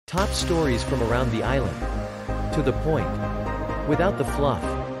Top stories from around the island. To the point. Without the fluff.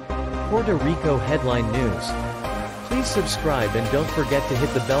 Puerto Rico headline news. Please subscribe and don't forget to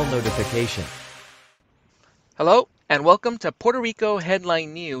hit the bell notification. Hello and welcome to Puerto Rico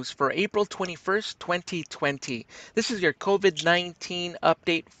Headline News for April 21st, 2020. This is your COVID-19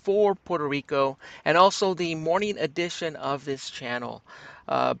 update for Puerto Rico and also the morning edition of this channel.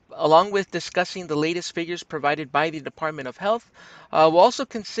 Along with discussing the latest figures provided by the Department of Health, we'll also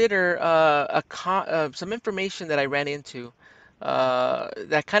consider some information that I ran into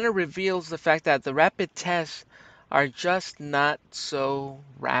that kind of reveals the fact that the rapid tests are just not so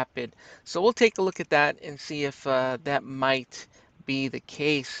rapid. So we'll take a look at that and see if that might be the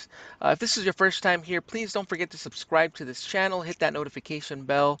case. If this is your first time here, please don't forget to subscribe to this channel, hit that notification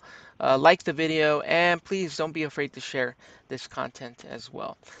bell, like the video, and please don't be afraid to share this content as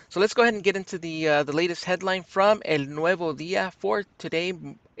well. So let's go ahead and get into the latest headline from El Nuevo Dia for today,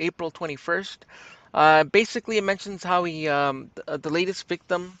 April 21st. Basically, it mentions how the latest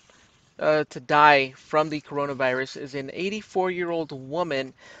victim to die from the coronavirus is an 84-year-old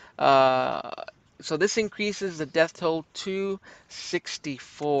woman. So this increases the death toll to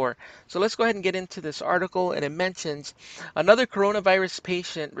 64. So let's go ahead and get into this article, and it mentions another coronavirus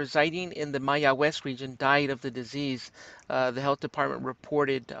patient residing in the Maya West region died of the disease, the health department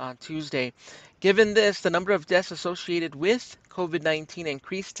reported on Tuesday. Given this, the number of deaths associated with COVID-19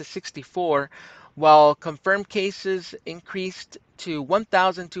 increased to 64, while confirmed cases increased to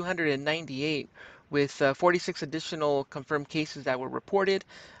 1,298, with 46 additional confirmed cases that were reported.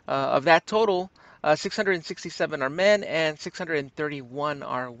 Of that total, 667 are men and 631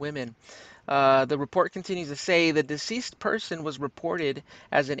 are women. The report continues to say the deceased person was reported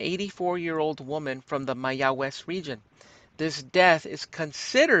as an 84-year-old woman from the Maya West region. This death is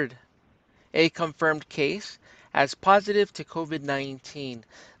considered a confirmed case as positive to COVID-19.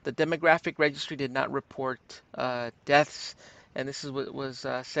 The demographic registry did not report deaths, and this is what was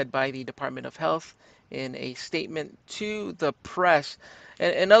said by the Department of Health in a statement to the press.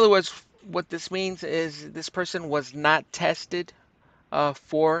 In other words, what this means is this person was not tested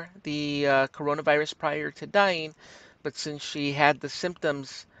for the coronavirus prior to dying, but since she had the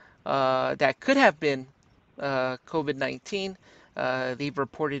symptoms that could have been COVID-19, they've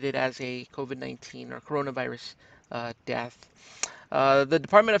reported it as a COVID-19 or coronavirus death. The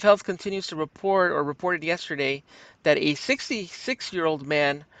Department of Health continues to reported yesterday, that a 66-year-old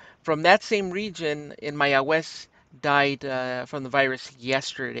man from that same region in Maya West died from the virus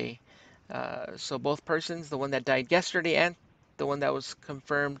yesterday. So both persons, the one that died yesterday and the one that was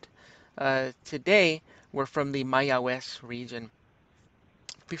confirmed today, were from the Maya West region.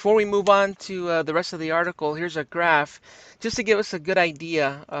 Before we move on to the rest of the article, here's a graph just to give us a good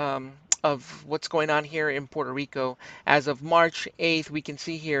idea of what's going on here in Puerto Rico. As of March 8th, we can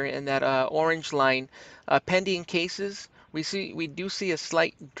see here in that orange line, pending cases. We do see a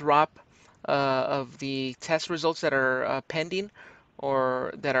slight drop of the test results that are pending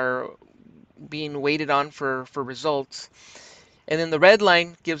or that are being waited on for results. And then the red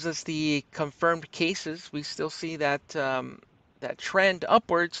line gives us the confirmed cases. We still see that that trend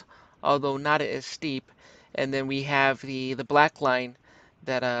upwards, although not as steep. And then we have the black line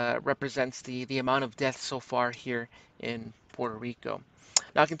that represents the amount of deaths so far here in Puerto Rico.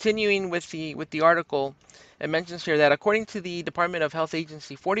 Now, continuing with the article, it mentions here that according to the Department of Health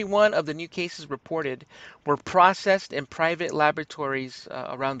Agency, 41 of the new cases reported were processed in private laboratories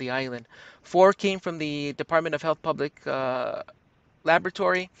around the island. 4 came from the Department of Health Public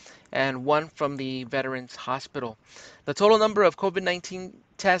Laboratory, and 1 from the Veterans Hospital. The total number of COVID-19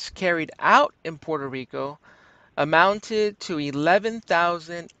 tests carried out in Puerto Rico amounted to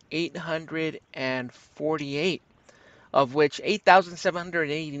 11,848, of which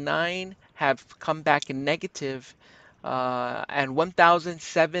 8,789 have come back in negative, and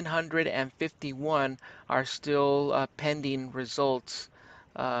 1,751 are still pending results,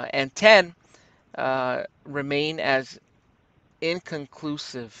 and 10 remain as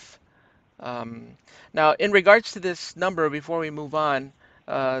inconclusive. Now, in regards to this number, before we move on,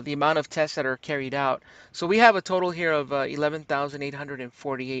 the amount of tests that are carried out. So we have a total here of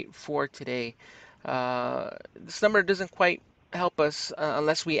 11,848 for today. This number doesn't quite help us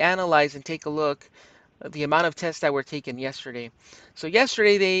unless we analyze and take a look at the amount of tests that were taken yesterday. So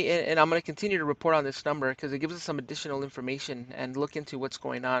yesterday, and I'm going to continue to report on this number because it gives us some additional information and look into what's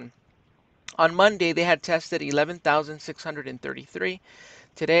going on. On Monday, they had tested 11,633.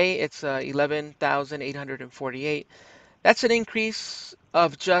 Today, it's 11,848. That's an increase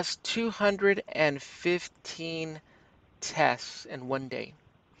of just 215 tests in one day.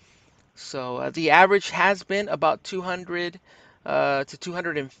 So the average has been about 200 to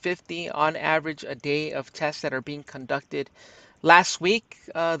 250 on average a day of tests that are being conducted. Last week,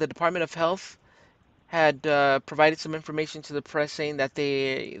 the Department of Health had provided some information to the press saying that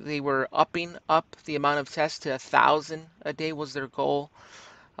they were upping up the amount of tests to 1,000 a day was their goal.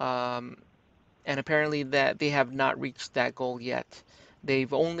 Um, and apparently that they have not reached that goal yet.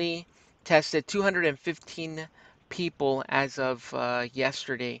 They've only tested 215 people as of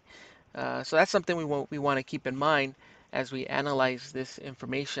yesterday. So that's something we want to keep in mind as we analyze this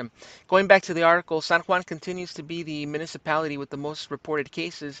information. Going back to the article, San Juan continues to be the municipality with the most reported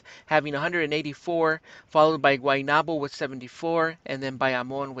cases, having 184, followed by Guaynabo with 74, and then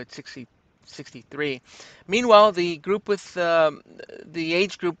Bayamon with 63. Meanwhile, the group with the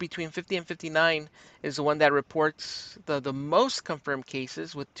age group between 50 and 59 is the one that reports the most confirmed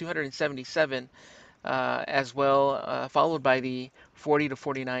cases with 277 as well, followed by the 40 to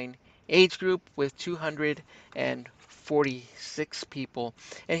 49 age group with 246 people.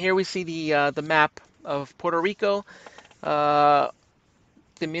 And here we see the map of Puerto Rico. Uh,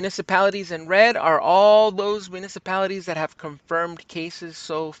 the municipalities in red are all those municipalities that have confirmed cases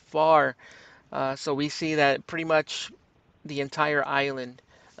so far. So we see that pretty much the entire island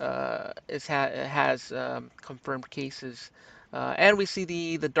has confirmed cases. And we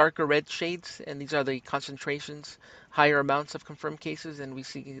see the darker red shades, and these are the concentrations, higher amounts of confirmed cases. And we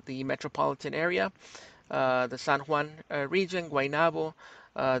see the metropolitan area, the San Juan region, Guaynabo,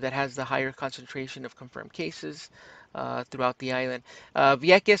 that has the higher concentration of confirmed cases throughout the island.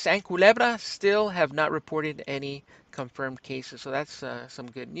 Vieques and Culebra still have not reported any confirmed cases, so that's some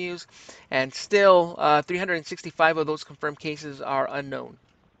good news. And still, 365 of those confirmed cases are unknown.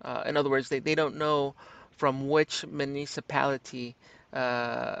 In other words, they don't know from which municipality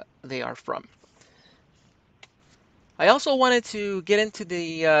they are from. I also wanted to get into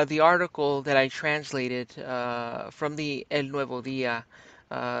the article that I translated from the El Nuevo Dia,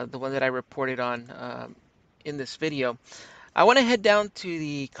 the one that I reported on in this video. I want to head down to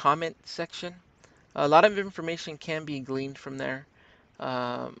the comment section. A lot of information can be gleaned from there.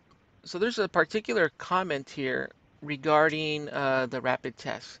 Um, so there's a particular comment here regarding the rapid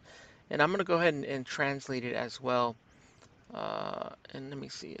test, and I'm going to go ahead and translate it as well. And let me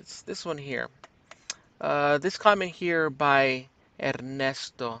see, it's this one here. This comment here by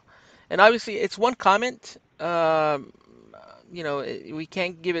Ernesto. And obviously, it's one comment. We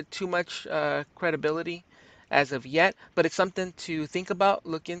can't give it too much credibility as of yet, but it's something to think about,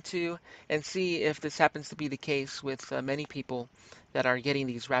 look into, and see if this happens to be the case with many people that are getting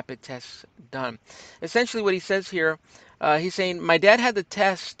these rapid tests done. Essentially, what he says here, he's saying, my dad had the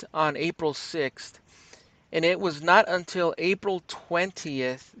test on April 6th, and it was not until April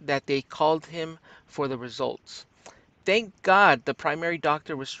 20th that they called him for the results. Thank God the primary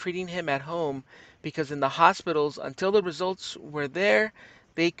doctor was treating him at home because in the hospitals, until the results were there,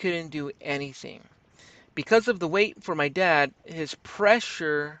 they couldn't do anything. Because of the wait for my dad, his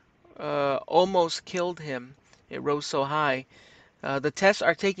pressure almost killed him. It rose so high. The tests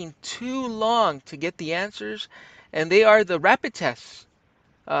are taking too long to get the answers, and they are the rapid tests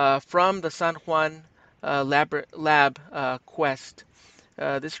from the San Juan lab Quest.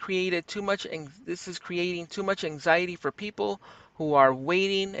 This is creating too much anxiety for people who are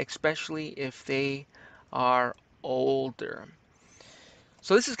waiting, especially if they are older.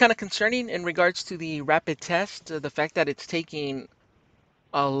 So this is kind of concerning in regards to the rapid test, the fact that it's taking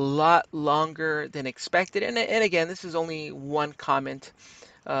a lot longer than expected. And again, this is only one comment.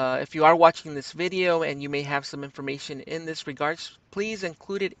 If you are watching this video and you may have some information in this regards, please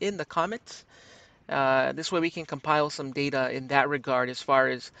include it in the comments. This way we can compile some data in that regard as far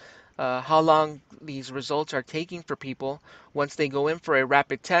as how long these results are taking for people once they go in for a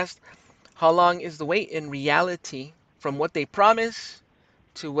rapid test. How long is the wait in reality from what they promise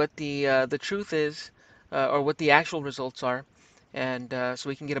to what the truth is, or what the actual results are, and so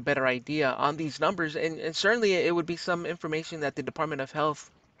we can get a better idea on these numbers. And certainly it would be some information that the Department of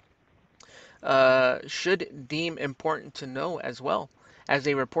Health should deem important to know as well as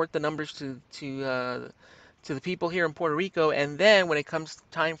they report the numbers to the people here in Puerto Rico. And then when it comes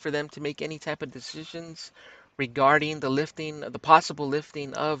time for them to make any type of decisions regarding the possible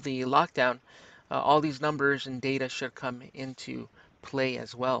lifting of the lockdown, all these numbers and data should come into play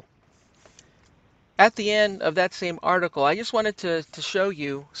as well. At the end of that same article, I just wanted to show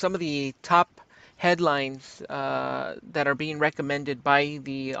you some of the top headlines that are being recommended by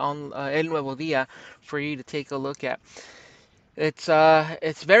the El Nuevo Dia for you to take a look at.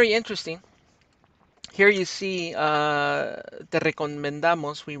 It's very interesting. Here you see, te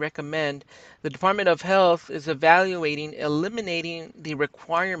recomendamos, we recommend, the Department of Health is evaluating eliminating the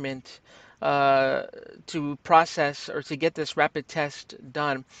requirement uh, to process or to get this rapid test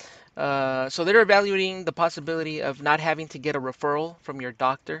done. So they're evaluating the possibility of not having to get a referral from your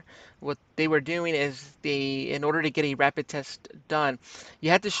doctor. What they were doing is in order to get a rapid test done,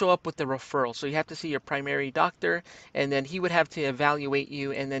 you had to show up with the referral. So you have to see your primary doctor, and then he would have to evaluate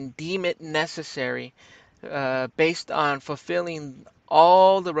you and then deem it necessary based on fulfilling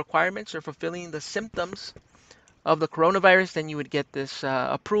all the requirements or fulfilling the symptoms of the coronavirus, then you would get this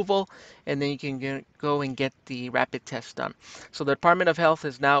approval, and then you can go and get the rapid test done. So the Department of Health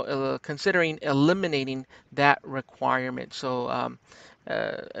is now considering eliminating that requirement. So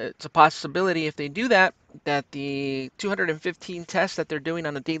it's a possibility if they do that, that the 215 tests that they're doing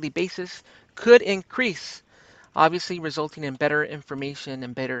on a daily basis could increase, obviously resulting in better information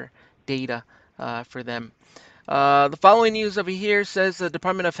and better data for them. The following news over here says the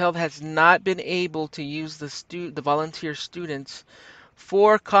Department of Health has not been able to use the volunteer students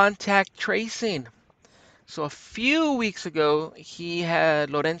for contact tracing. So a few weeks ago,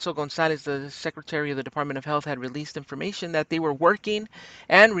 Lorenzo Gonzalez, the Secretary of the Department of Health, had released information that they were working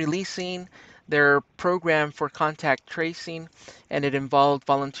and releasing their program for contact tracing, and it involved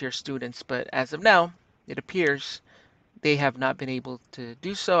volunteer students. But as of now, it appears they have not been able to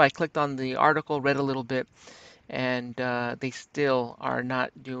do so. I clicked on the article, read a little bit, and they still are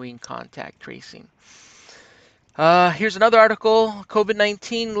not doing contact tracing. Here's another article.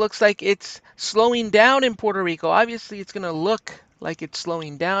 COVID-19 looks like it's slowing down in Puerto Rico. Obviously, it's going to look like it's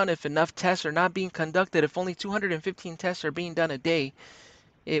slowing down if enough tests are not being conducted. If only 215 tests are being done a day,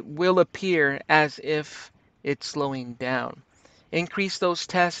 it will appear as if it's slowing down. Increase those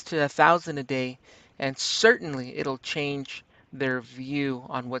tests to 1,000 a day, and certainly it'll change their view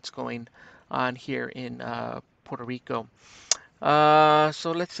on what's going on here in Puerto Rico.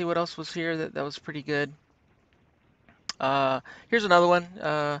 So let's see what else was here that was pretty good. Here's another one.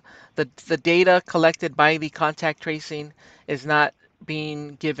 The data collected by the contact tracing is not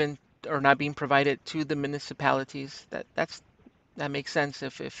being given or not being provided to the municipalities. That makes sense.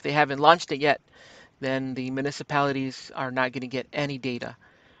 If they haven't launched it yet, then the municipalities are not going to get any data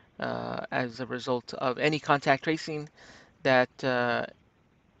as a result of any contact tracing that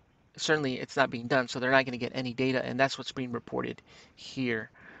certainly it's not being done, so they're not going to get any data, and that's what's being reported here.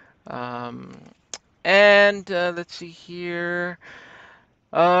 Um, and let's see here.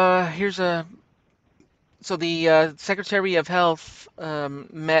 Here's a So the Secretary of Health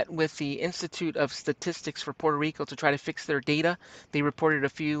met with the Institute of Statistics for Puerto Rico to try to fix their data. They reported a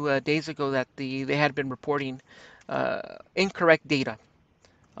few days ago that they had been reporting incorrect data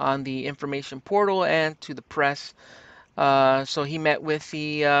on the information portal and to the press. So he met with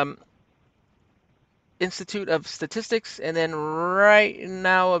the Institute of Statistics, and then right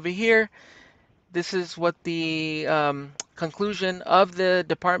now over here, this is what the conclusion of the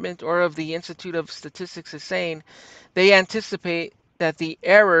department or of the Institute of Statistics is saying. They anticipate that the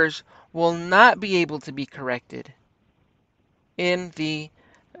errors will not be able to be corrected in the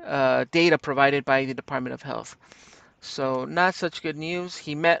data provided by the Department of Health. So not such good news.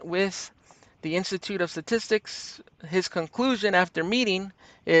 He met with the Institute of Statistics. His conclusion after meeting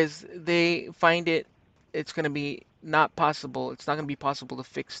is they find it's going to be not possible. It's not going to be possible to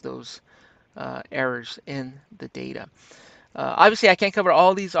fix those errors in the data. Obviously, I can't cover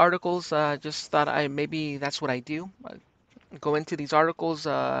all these articles. Just thought maybe that's what I do. Go into these articles,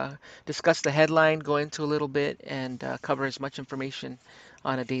 discuss the headline, go into a little bit, and cover as much information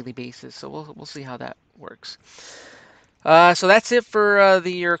on a daily basis. So we'll see how that works. So that's it for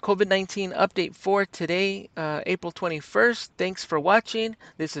your COVID-19 update for today, April 21st. Thanks for watching.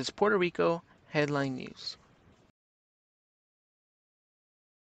 This is Puerto Rico Headline News.